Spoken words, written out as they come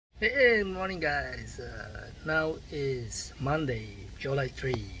Hey, morning guys. Now is Monday, July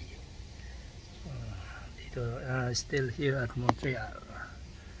 3. Still here at Montreal.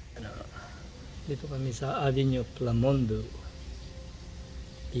 Dito kami sa Avenue Plamondo.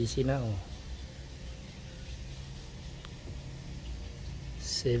 Busy na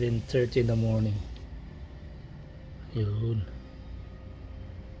 7:30 in the morning. Yun.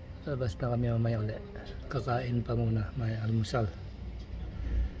 Labas na kami mamaya ulit. Kakain pa muna, may almusal.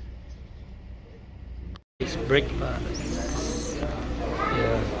 It's breakfast.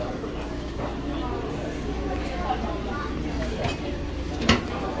 Yeah.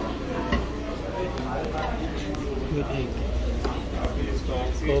 Good egg.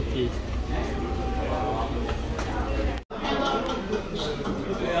 Coffee.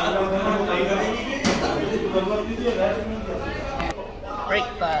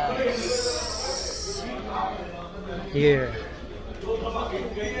 Breakfast. Here.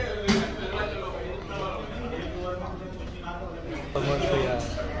 Montreal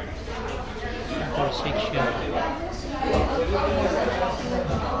intersection.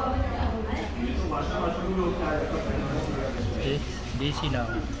 Busy now.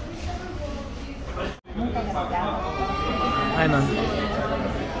 Hi, ma'am.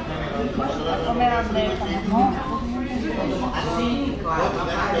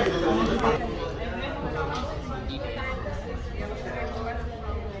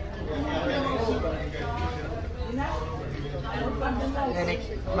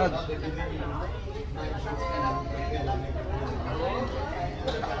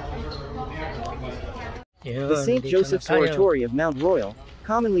 The St. Joseph's Oratory of Mount Royal,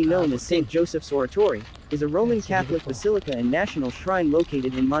 commonly known as St. Joseph's Oratory, is a Roman Catholic basilica and national shrine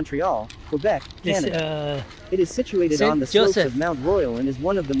located in Montreal, Quebec, Canada. It is situated on the slopes of Mount Royal and is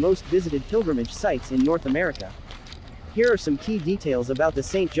one of the most visited pilgrimage sites in North America. Here are some key details about the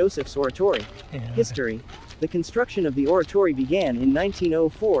St. Joseph's Oratory. History. The construction of the oratory began in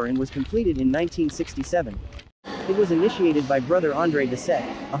 1904 and was completed in 1967. It was initiated by Brother André Bessette,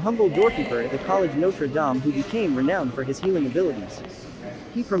 a humble doorkeeper at the Collège Notre-Dame who became renowned for his healing abilities.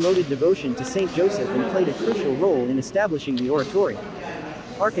 He promoted devotion to Saint Joseph and played a crucial role in establishing the oratory.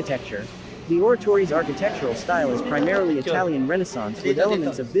 Architecture. The oratory's architectural style is primarily Italian Renaissance with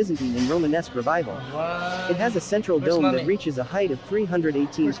elements of Byzantine and Romanesque Revival. It has a central dome that reaches a height of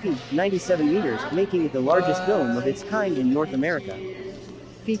 318 feet, 97 meters, making it the largest dome of its kind in North America.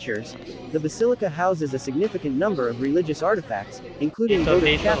 Features. The basilica houses a significant number of religious artifacts, including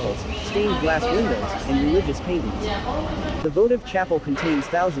votive chapels, stained glass windows, and religious paintings. The votive chapel contains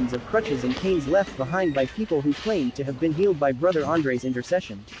thousands of crutches and canes left behind by people who claim to have been healed by Brother André's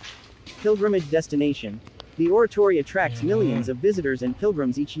intercession. Pilgrimage destination. The oratory attracts millions of visitors and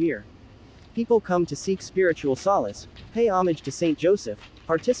pilgrims each year. People come to seek spiritual solace, pay homage to Saint Joseph,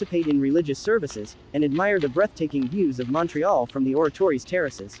 participate in religious services, and admire the breathtaking views of Montreal from the oratory's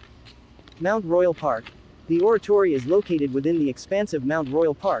terraces. Mount Royal Park. The oratory is located within the expansive Mount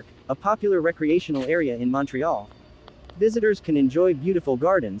Royal Park, a popular recreational area in Montreal. Visitors can enjoy beautiful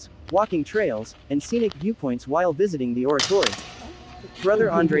gardens, walking trails, and scenic viewpoints while visiting the oratory. Brother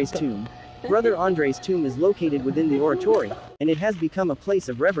André's tomb. Brother André's tomb is located within the oratory, and it has become a place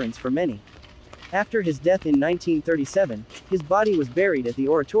of reverence for many. After his death in 1937, his body was buried at the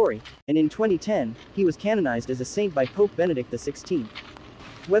oratory, and in 2010, he was canonized as a saint by Pope Benedict XVI.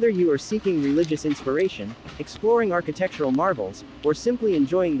 Whether you are seeking religious inspiration, exploring architectural marvels, or simply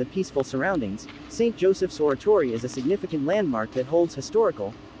enjoying the peaceful surroundings, St. Joseph's Oratory is a significant landmark that holds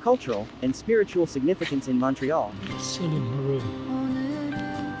historical, cultural, and spiritual significance in Montreal.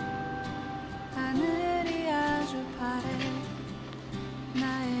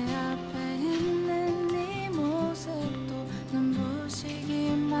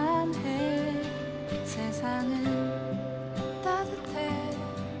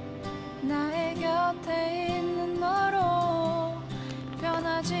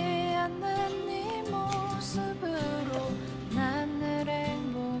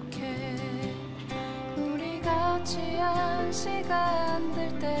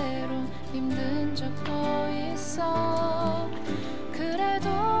 시간들 때론 힘든 적도 있어. 그래도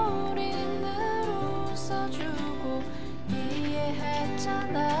우린 늘 웃어주고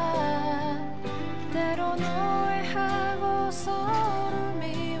이해했잖아. 때론 오해하고 서로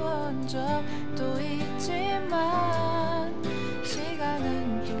미워한 적도 있지만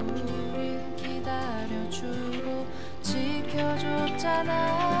시간은 또 우릴 기다려주고 지켜줬잖아.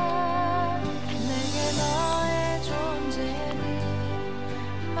 내게 너의 존재는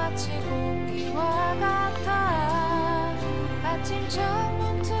마치 공기와 같아. 아침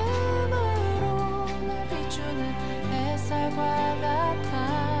창문 틈으로 날 비추는 햇살과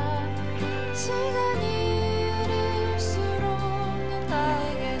같아.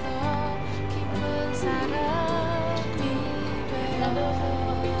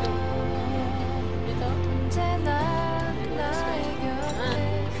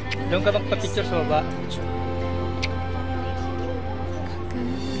 Doon ka magpa-picture sa baba.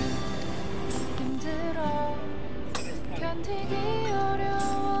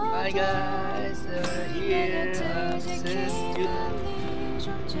 Hi guys, here send you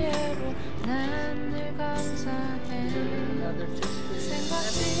another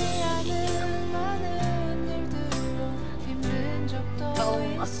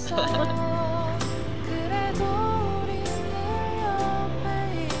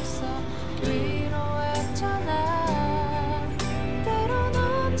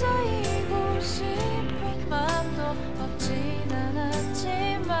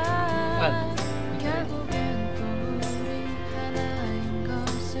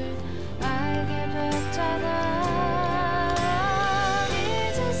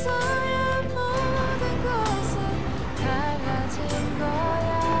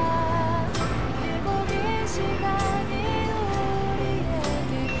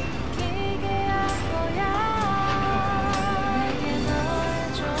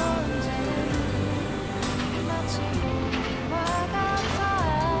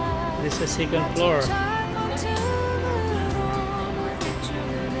This is the second floor.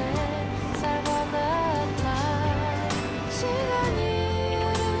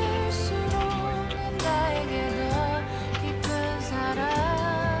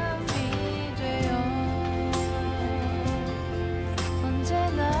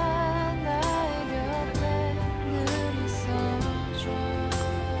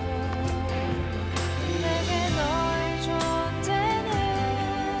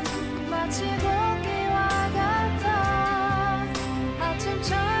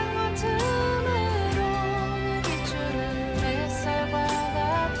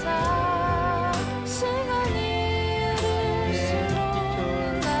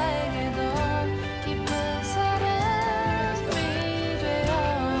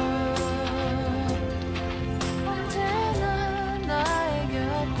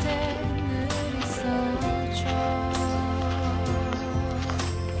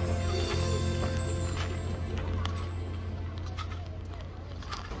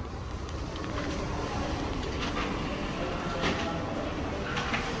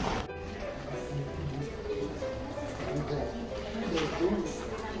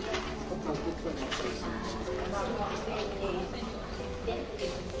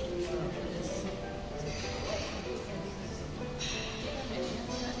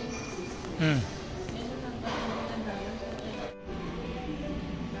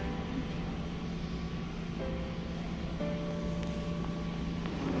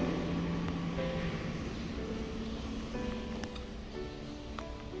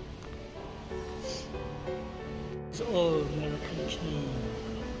 It's all American.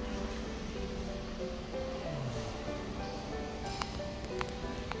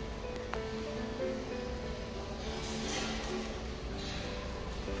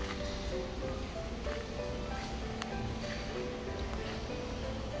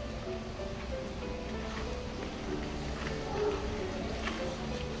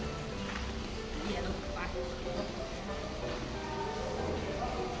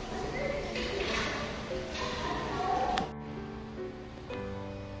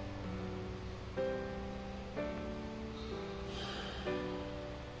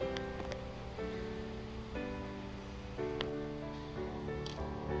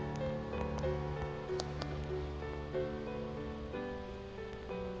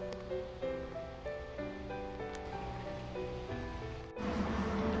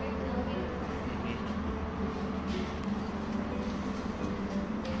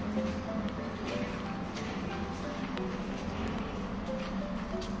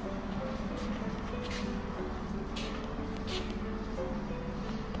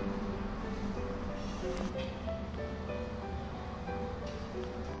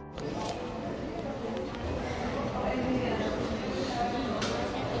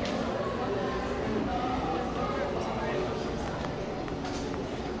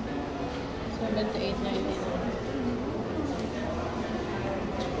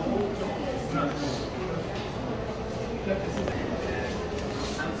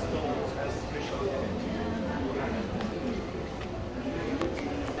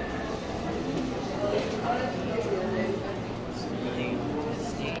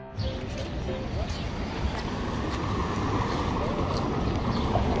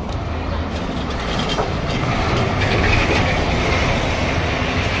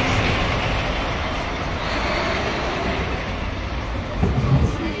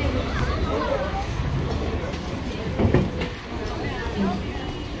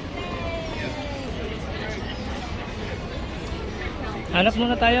 Hanap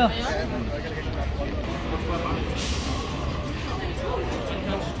muna tayo.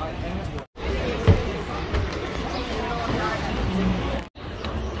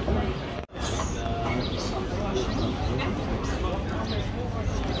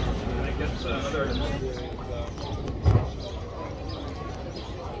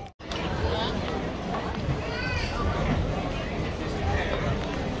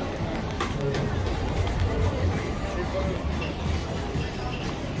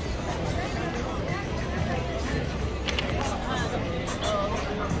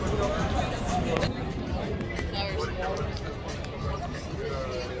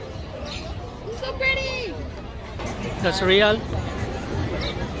 So pretty! That's real?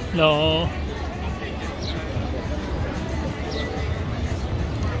 No.